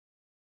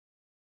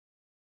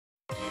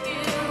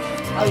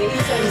Oh yeah,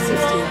 he's only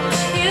 69.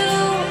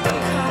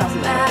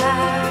 Doesn't matter.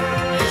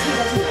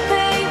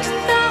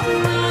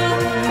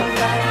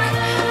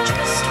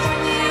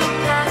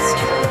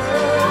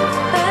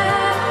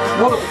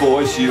 What a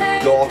voice you've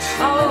got.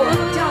 Oh,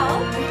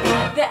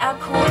 Dal, our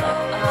caller.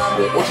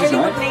 What's his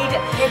name? Would need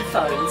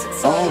headphones.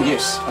 So Oh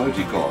yes. Oh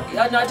dear God.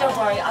 Oh, no, don't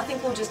worry. I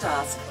think we'll just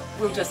ask.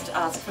 We'll just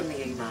ask from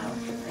the email.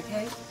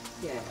 Okay?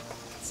 Yeah.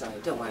 So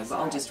don't worry. But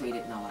I'll just read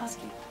it and I'll ask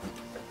you.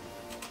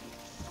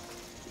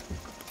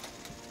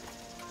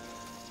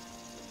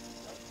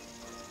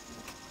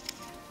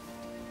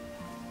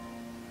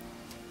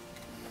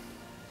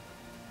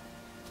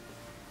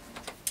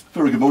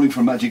 Very good morning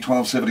from Magic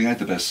 1278,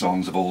 the best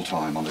songs of all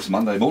time. On this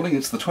Monday morning,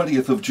 it's the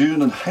 20th of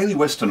June, and Hayley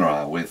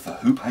Westenra with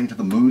Who Painted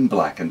the Moon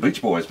Black, and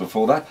Beach Boys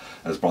before that,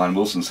 as Brian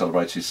Wilson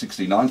celebrates his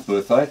 69th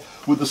birthday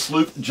with the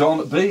sloop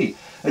John B.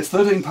 It's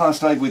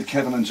 8:13 with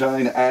Kevin and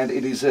Jane, and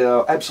it is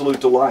our absolute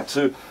delight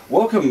to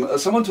welcome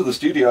someone to the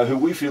studio who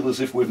we feel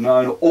as if we've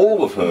known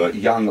all of her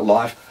young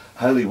life.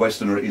 Hayley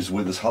Westenra is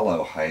with us.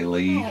 Hello,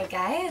 Hayley. Hello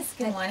guys,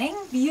 good morning.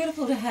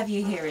 Beautiful to have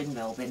you here in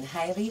Melbourne,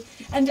 Hayley.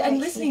 And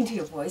listening to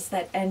your voice,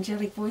 that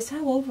angelic voice,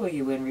 how old were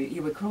you when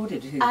you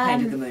recorded Who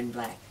Painted the Moon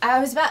Black? I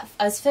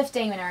was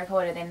 15 when I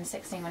recorded, then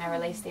 16 when I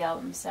released the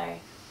album, so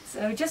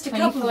just a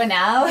 24 couple of...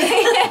 now.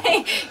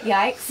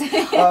 Yikes.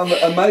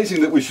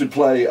 Amazing that we should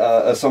play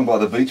a song by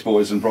the Beach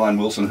Boys and Brian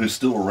Wilson, who's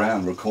still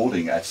around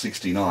recording at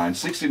 69.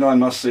 69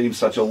 must seem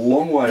such a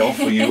long way off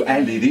for you,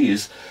 and it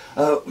is.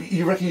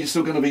 You reckon you're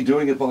still going to be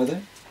doing it by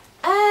then?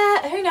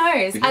 Who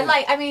knows?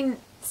 Yeah. I mean,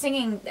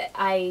 singing,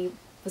 I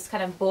was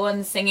kind of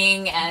born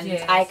singing, and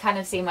Yes. I kind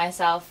of see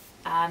myself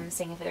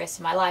singing for the rest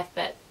of my life,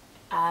 but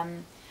I'd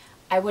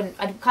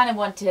kind of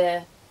want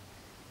to,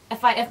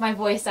 if my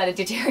voice started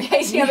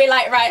deteriorating, I'd be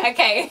like, right,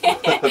 okay,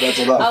 That's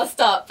enough. I'll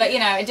stop. But, you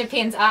know, it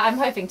depends. I'm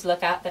hoping to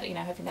look out that, you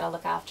know, hoping that I'll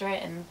look after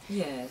it, and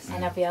Yes.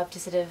 and I'll be able to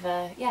sort of,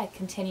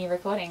 continue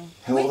recording.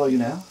 How old are you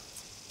now?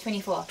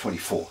 24.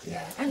 24,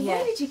 yeah. And Yeah.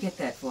 where did you get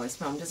that voice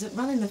from? Does it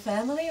run in the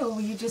family, or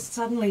were you just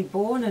suddenly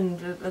born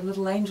and a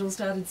little angel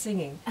started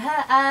singing?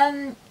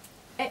 My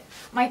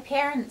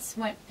parents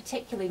weren't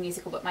particularly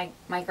musical, but my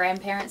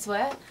grandparents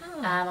were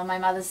Oh. on my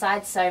mother's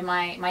side. So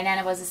my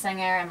nana was a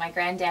singer, and my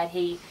granddad,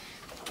 he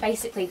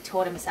basically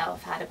taught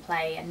himself how to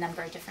play a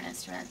number of different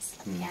instruments,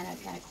 piano,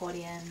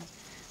 accordion,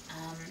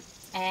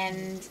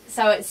 and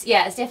so it's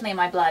definitely in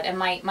my blood. And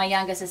my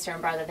younger sister and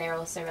brother, they're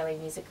also really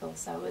musical,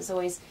 so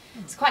it's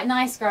quite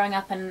nice growing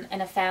up in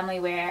a family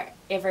where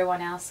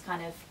everyone else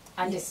kind of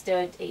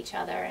understood each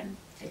other. And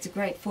It's a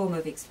great form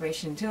of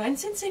expression too. And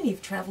since then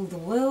you've travelled the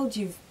world,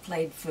 you've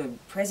played for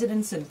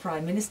presidents and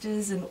prime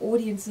ministers and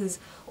audiences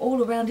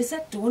all around. Is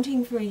that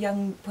daunting for a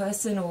young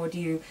person, or do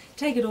you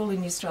take it all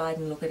in your stride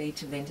and look at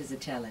each event as a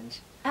challenge?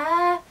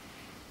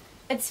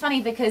 It's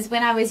funny because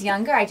when I was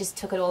younger, I just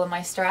took it all in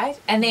my stride,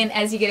 and then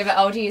as you get a bit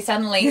older, you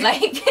suddenly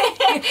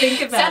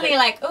think about suddenly it.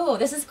 like, oh,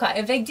 this is quite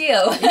a big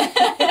deal,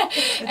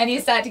 and you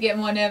start to get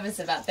more nervous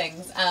about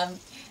things.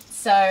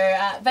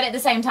 But at the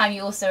same time,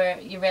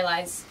 you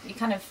realise you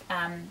kind of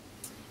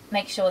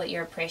make sure that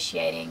you're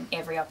appreciating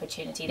every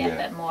opportunity that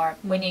bit more.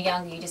 When you're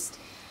younger, you just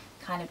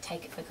kind of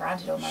take it for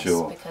granted almost,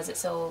 because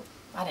it's all,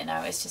 I don't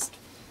know, it's just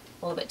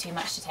all a bit too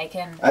much to take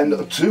in.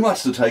 And too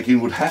much to take in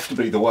would have to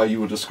be the way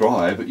you would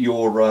describe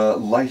your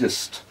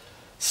latest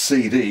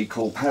CD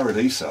called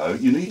Paradiso.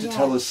 You need to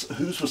tell us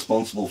who's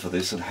responsible for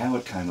this and how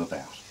it came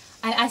about.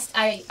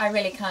 I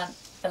really can't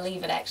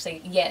believe it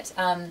actually yet.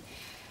 It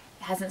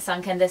hasn't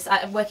sunk in.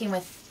 Working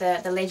with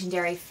the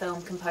legendary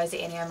film composer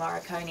Ennio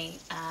Morricone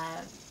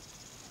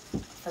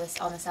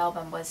on this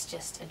album was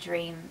just a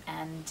dream,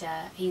 and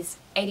he's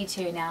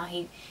 82 now.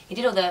 He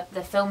did all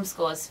the film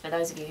scores, for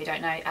those of you who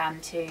don't know,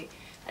 to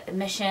The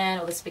Mission,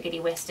 or the spaghetti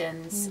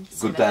westerns.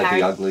 Good, Bad,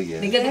 the Ugly, yeah.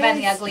 The Good, the Bad,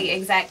 the Ugly,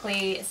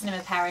 exactly.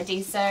 Cinema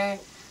Paradiso.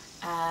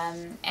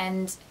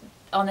 And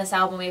on this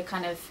album,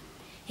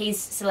 he's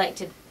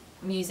selected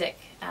music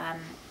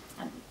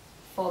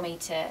for me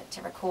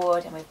to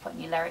record, and we've put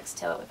new lyrics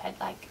to it. We've had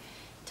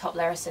top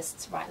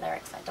lyricists write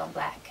lyrics like Don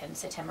Black and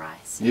Sir Tim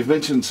Rice. You've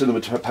mentioned Cinema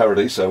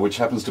Paradiso, which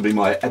happens to be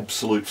my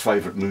absolute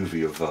favourite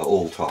movie of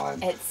all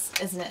time.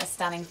 Isn't it a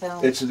stunning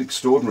film? It's an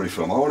extraordinary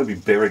film. I want to be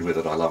buried with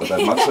it. I love it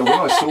that much. So when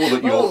I saw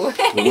that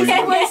He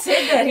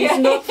said that, he's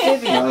not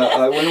fibbing.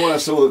 when I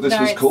saw that this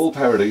was called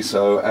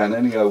Paradiso and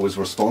Ennio was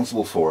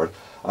responsible for it,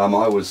 I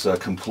was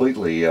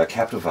completely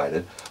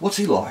captivated. What's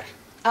he like?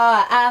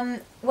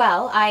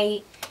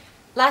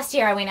 Last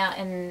year I went out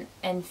in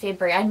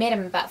February. I met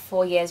him about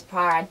 4 years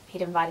prior.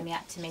 He'd invited me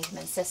out to meet him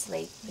in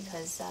Sicily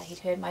because he'd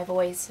heard my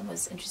voice and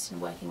was interested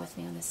in working with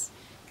me on this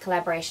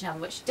collaboration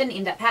album, which didn't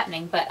end up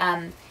happening. But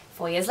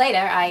 4 years later,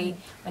 I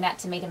went out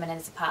to meet him in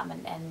his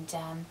apartment, and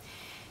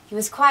he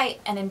was quite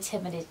an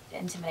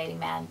intimidating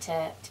man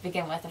to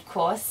begin with, of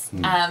course.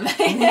 And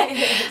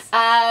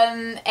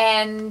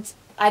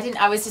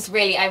I was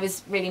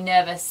really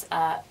nervous.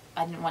 I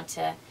didn't want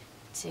to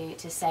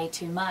say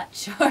too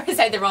much or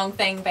say the wrong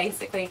thing,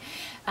 basically.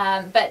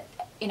 But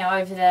you know,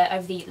 over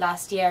the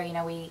last year, you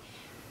know, we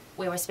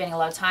were spending a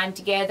lot of time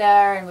together,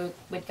 and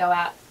we'd go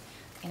out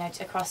you know,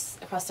 across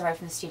the road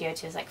from the studio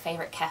to his like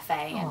favorite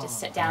cafe and just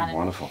sit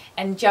down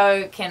and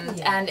joke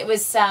and it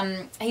was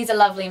he's a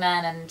lovely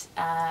man, and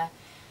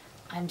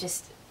I'm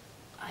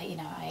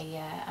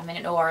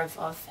in awe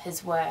of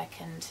his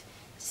work, and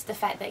just the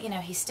fact that, you know,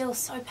 he's still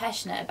so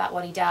passionate about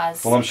what he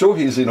does. Well, I'm sure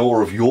he's in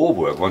awe of your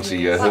work once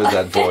he heard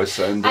that voice.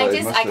 And I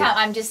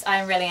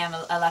really am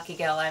a lucky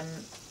girl.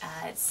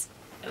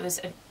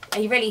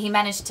 He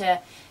managed to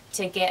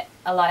get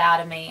a lot out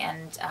of me,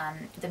 and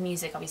the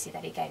music obviously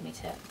that he gave me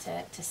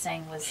to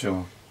sing was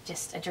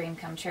just a dream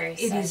come true.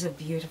 It is a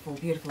beautiful,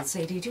 beautiful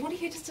CD. Do you want to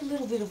hear just a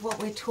little bit of what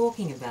we're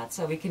talking about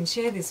so we can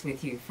share this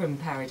with you from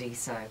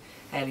Paradiso,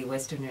 Hayley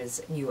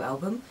Westenra's new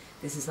album?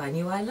 This is I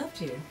Knew I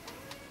Loved You.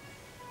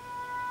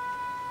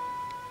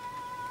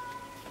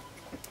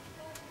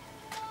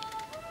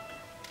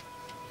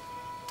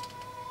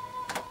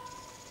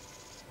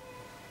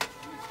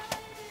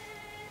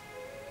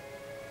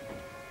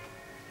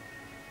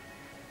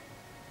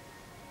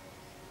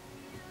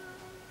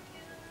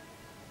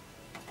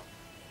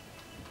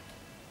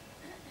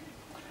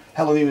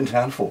 How long are you in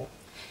town for?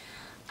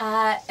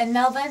 In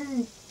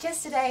Melbourne,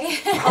 just today.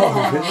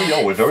 Oh, really?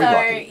 Oh, we're very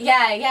lucky.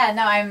 Yeah.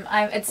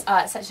 No, it's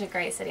such a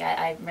great city.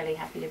 I'm really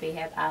happy to be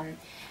here.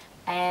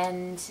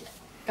 And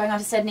going on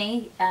to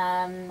Sydney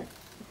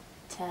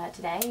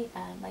today,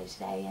 later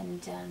today,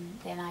 and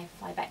then I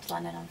fly back to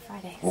London on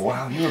Friday. So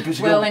wow, you're a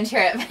busy girl. Whirlwind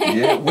trip.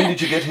 Yeah. When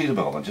did you get here to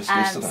Melbourne? Just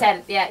yesterday.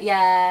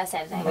 Saturday.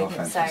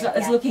 Oh, So I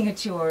was looking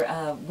at your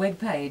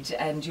webpage,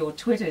 and your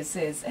Twitter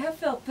says, "I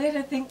felt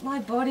better. Think my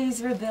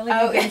body's rebelling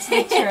against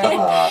the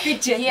travel."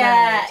 Bit jet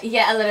lagged.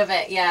 Yeah, a little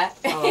bit. Yeah.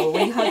 Oh,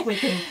 we hope we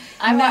can.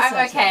 I'm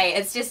okay.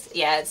 It's just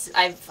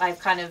I've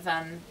kind of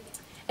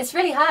it's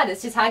really hard.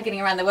 It's just hard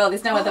getting around the world.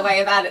 There's no other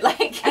way about it.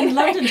 And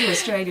London to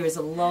Australia is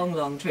a long,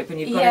 long trip, and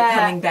you've got it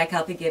coming back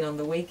up again on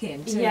the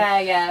weekend too.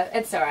 Yeah,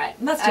 it's all right.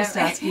 Must just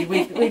ask you.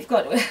 We've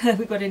got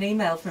an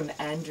email from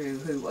Andrew,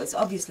 who was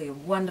obviously a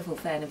wonderful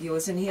fan of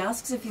yours, and he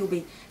asks if you'll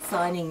be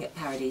signing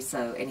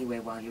Paradiso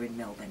anywhere while you're in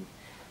Melbourne.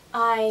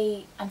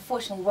 I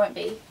unfortunately won't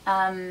be.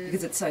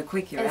 Because it's so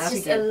quick, you're out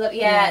just again.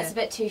 It's a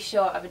bit too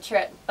short of a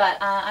trip, but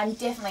I'm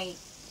definitely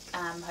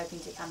hoping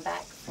to come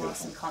back for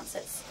some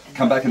concerts.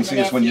 Come back and see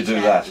us when you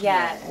do that.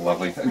 Yeah.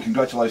 Lovely. And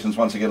congratulations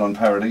once again on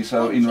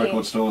Paradiso. In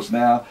record stores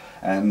now,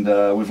 and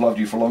we've loved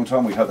you for a long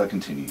time. We hope that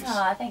continues.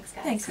 Oh, thanks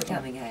guys. Thanks for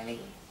coming, Hayley.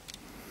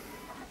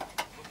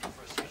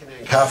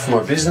 Car for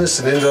my business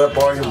and ended up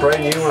buying a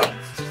brand new one.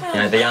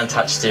 You know, the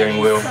untouched steering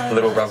wheel,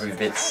 little rubbery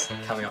bits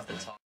coming off the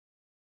top.